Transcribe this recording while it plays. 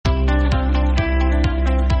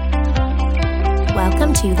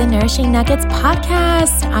welcome to the Nourishing Nuggets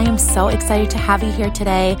podcast. I am so excited to have you here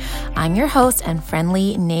today. I'm your host and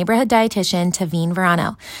friendly neighborhood dietitian, Taveen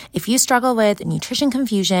Verano. If you struggle with nutrition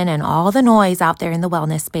confusion and all the noise out there in the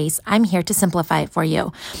wellness space, I'm here to simplify it for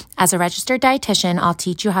you. As a registered dietitian, I'll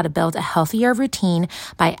teach you how to build a healthier routine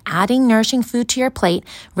by adding nourishing food to your plate,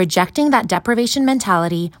 rejecting that deprivation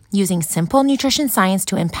mentality, using simple nutrition science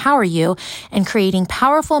to empower you, and creating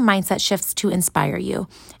powerful mindset shifts to inspire you.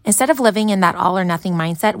 Instead of living in that all or nothing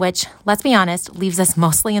mindset, which, let's be honest, leaves us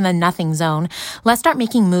mostly in the nothing zone, let's start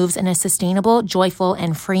making moves in a sustainable, joyful,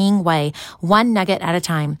 and freeing way, one nugget at a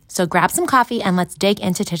time. So grab some coffee and let's dig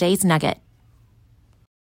into today's nugget.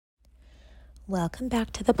 Welcome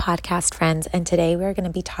back to the podcast, friends. And today we're going to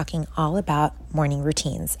be talking all about morning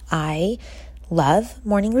routines. I love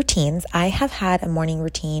morning routines. I have had a morning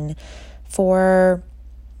routine for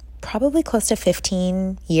probably close to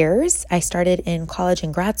 15 years. I started in college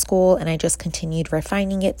and grad school, and I just continued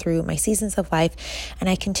refining it through my seasons of life. And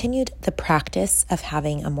I continued the practice of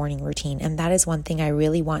having a morning routine. And that is one thing I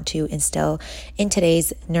really want to instill in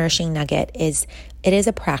today's Nourishing Nugget is it is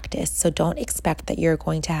a practice. So don't expect that you're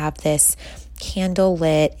going to have this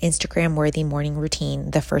candlelit, Instagram-worthy morning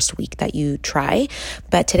routine the first week that you try.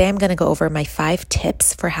 But today I'm going to go over my 5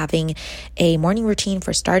 tips for having a morning routine,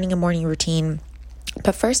 for starting a morning routine.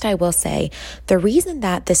 But first, I will say the reason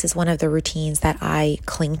that this is one of the routines that I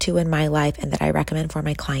cling to in my life and that I recommend for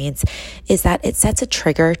my clients is that it sets a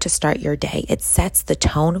trigger to start your day. It sets the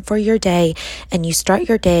tone for your day, and you start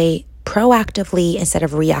your day proactively instead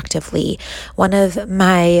of reactively. One of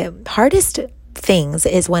my hardest things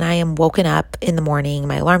is when I am woken up in the morning,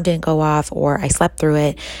 my alarm didn't go off, or I slept through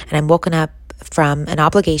it, and I'm woken up from an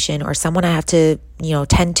obligation or someone I have to,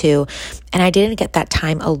 tend to, and I didn't get that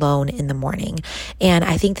time alone in the morning. And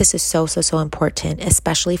I think this is so important,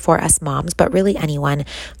 especially for us moms, but really anyone,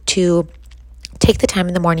 to take the time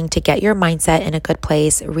in the morning to get your mindset in a good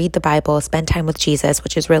place, read the Bible, spend time with Jesus,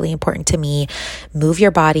 which is really important to me, move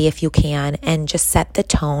your body if you can, and just set the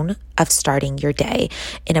tone of starting your day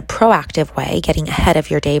in a proactive way, getting ahead of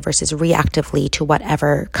your day versus reactively to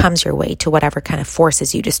whatever comes your way, to whatever kind of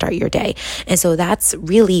forces you to start your day. And so that's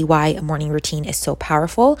really why a morning routine is so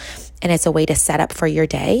powerful. And it's a way to set up for your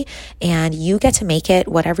day, and you get to make it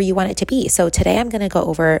whatever you want it to be. So today I'm going to go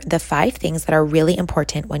over the 5 things that are really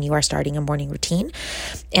important when you are starting a morning routine.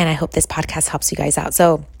 And I hope this podcast helps you guys out.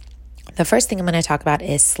 So the first thing I'm going to talk about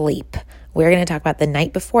is sleep. We're going to talk about the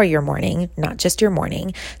night before your morning, not just your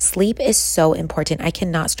morning. Sleep is so important. I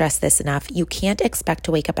cannot stress this enough. You can't expect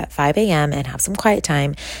to wake up at 5 a.m. and have some quiet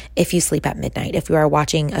time if you sleep at midnight, if you are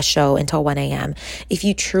watching a show until 1 a.m. If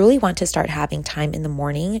you truly want to start having time in the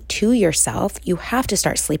morning to yourself, you have to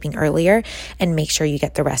start sleeping earlier and make sure you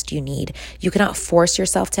get the rest you need. You cannot force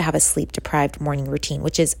yourself to have a sleep-deprived morning routine,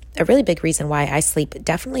 which is a really big reason why I sleep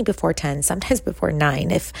definitely before 10, sometimes before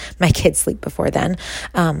 9 if my kids sleep before then,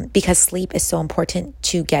 because sleep is so important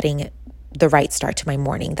to getting the right start to my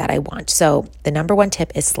morning that I want. So the number 1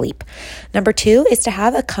 tip is sleep. Number 2 is to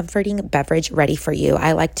have a comforting beverage ready for you.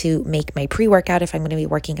 I like to make my pre-workout if I'm going to be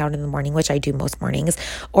working out in the morning, which I do most mornings,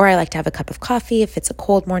 or I like to have a cup of coffee if it's a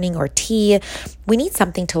cold morning, or tea. We need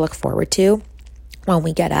something to look forward to when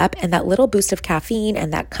we get up, and that little boost of caffeine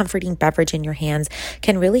and that comforting beverage in your hands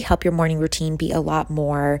can really help your morning routine be a lot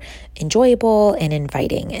more enjoyable and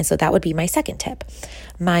inviting. And so that would be my second tip.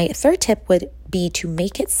 My third tip would be to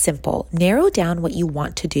make it simple. Narrow down what you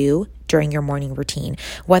want to do during your morning routine,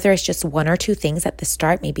 whether it's just 1 or 2 things at the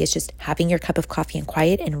start. Maybe it's just having your cup of coffee in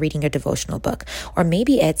quiet and reading a devotional book, or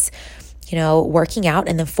maybe it's working out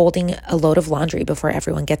and then folding a load of laundry before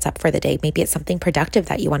everyone gets up for the day. Maybe it's something productive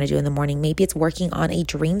that you want to do in the morning. Maybe it's working on a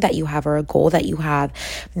dream that you have or a goal that you have.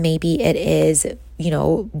 Maybe it is,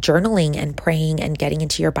 journaling and praying and getting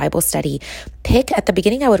into your Bible study. At the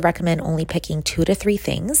beginning, I would recommend only picking 2 to 3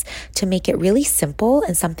 things to make it really simple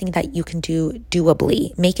and something that you can do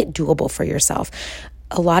doably. Make it doable for yourself.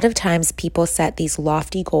 A lot of times people set these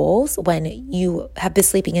lofty goals when you have been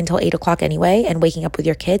sleeping until 8 o'clock anyway and waking up with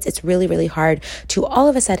your kids. It's really hard to all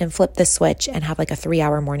of a sudden flip the switch and have like a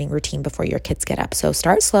 3-hour morning routine before your kids get up. So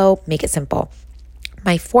start slow, make it simple.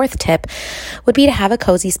 My 4th tip would be to have a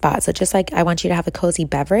cozy spot. So just like I want you to have a cozy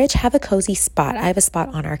beverage, have a cozy spot. I have a spot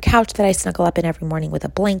on our couch that I snuggle up in every morning with a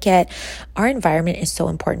blanket. Our environment is so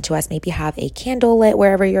important to us. Maybe have a candle lit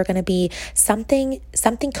wherever you're going to be, something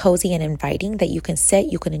cozy and inviting that you can sit,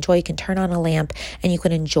 you can enjoy, you can turn on a lamp, and you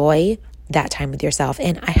can enjoy that time with yourself.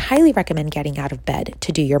 And I highly recommend getting out of bed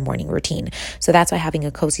to do your morning routine. So that's why having a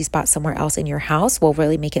cozy spot somewhere else in your house will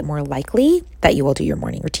really make it more likely that you will do your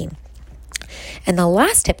morning routine. And the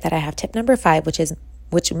last tip that I have, tip number 5, which is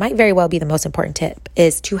which might very well be the most important tip,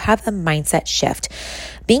 is to have a mindset shift.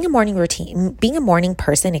 Being a morning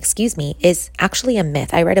person, is actually a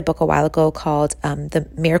myth. I read a book a while ago called The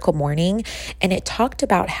Miracle Morning, and it talked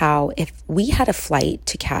about how if we had a flight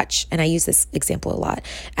to catch, and I use this example a lot,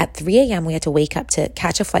 at 3 a.m. we had to wake up to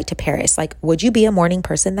catch a flight to Paris. Like, would you be a morning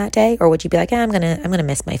person that day? Or would you be like, I'm gonna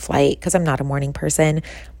miss my flight because I'm not a morning person?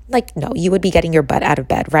 Like, no, you would be getting your butt out of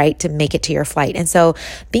bed, right, to make it to your flight. And so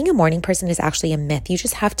being a morning person is actually a myth. You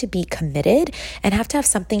just have to be committed and have to have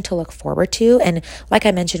something to look forward to. And like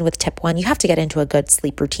I mentioned with tip 1, you have to get into a good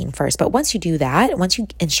sleep routine first. But once you do that, once you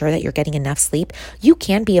ensure that you're getting enough sleep, you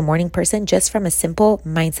can be a morning person just from a simple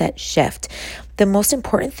mindset shift. The most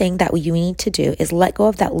important thing that you need to do is let go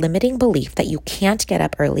of that limiting belief that you can't get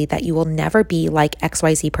up early, that you will never be like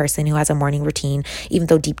XYZ person who has a morning routine, even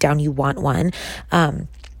though deep down you want one.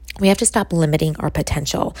 We have to stop limiting our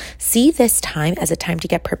potential. See this time as a time to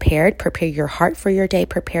get prepared. Prepare your heart for your day.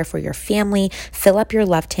 Prepare for your family. Fill up your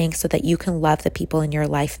love tank so that you can love the people in your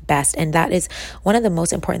life best. And that is one of the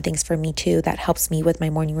most important things for me too, that helps me with my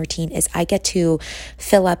morning routine, is I get to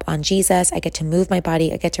fill up on Jesus. I get to move my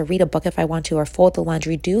body. I get to read a book if I want to, or fold the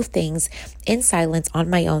laundry, do things in silence on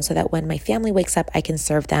my own so that when my family wakes up, I can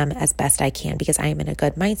serve them as best I can because I am in a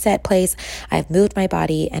good mindset place. I've moved my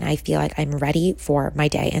body and I feel like I'm ready for my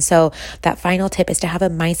day. And so that final tip is to have a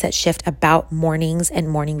mindset shift about mornings and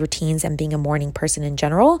morning routines and being a morning person in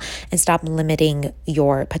general, and stop limiting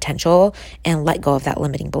your potential and let go of that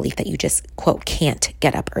limiting belief that you just, quote, can't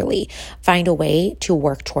get up early. Find a way to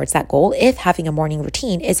work towards that goal if having a morning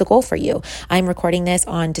routine is a goal for you. I'm recording this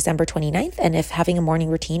on December 29th, and if having a morning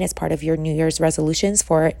routine is part of your New Year's resolutions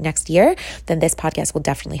for next year, then this podcast will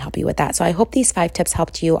definitely help you with that. So I hope these 5 tips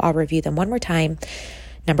helped you. I'll review them one more time.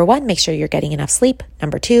 Number 1, make sure you're getting enough sleep.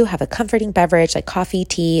 Number 2, have a comforting beverage like coffee,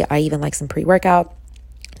 tea. I even like some pre-workout.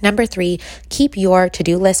 Number 3, keep your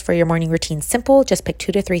to-do list for your morning routine simple. Just pick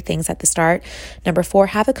 2 to 3 things at the start. Number 4,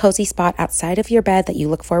 have a cozy spot outside of your bed that you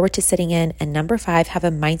look forward to sitting in. And number 5, have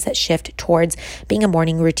a mindset shift towards being a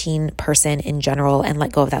morning routine person in general and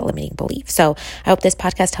let go of that limiting belief. So I hope this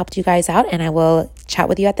podcast helped you guys out, and I will chat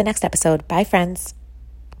with you at the next episode. Bye, friends.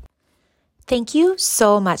 Thank you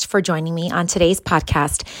so much for joining me on today's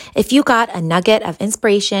podcast. If you got a nugget of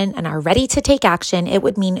inspiration and are ready to take action, it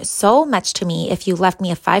would mean so much to me if you left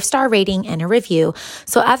me a 5-star rating and a review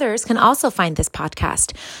so others can also find this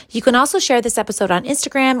podcast. You can also share this episode on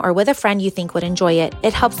Instagram or with a friend you think would enjoy it.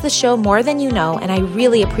 It helps the show more than you know, and I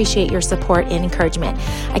really appreciate your support and encouragement.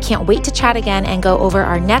 I can't wait to chat again and go over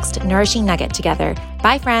our next nourishing nugget together.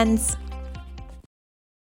 Bye, friends.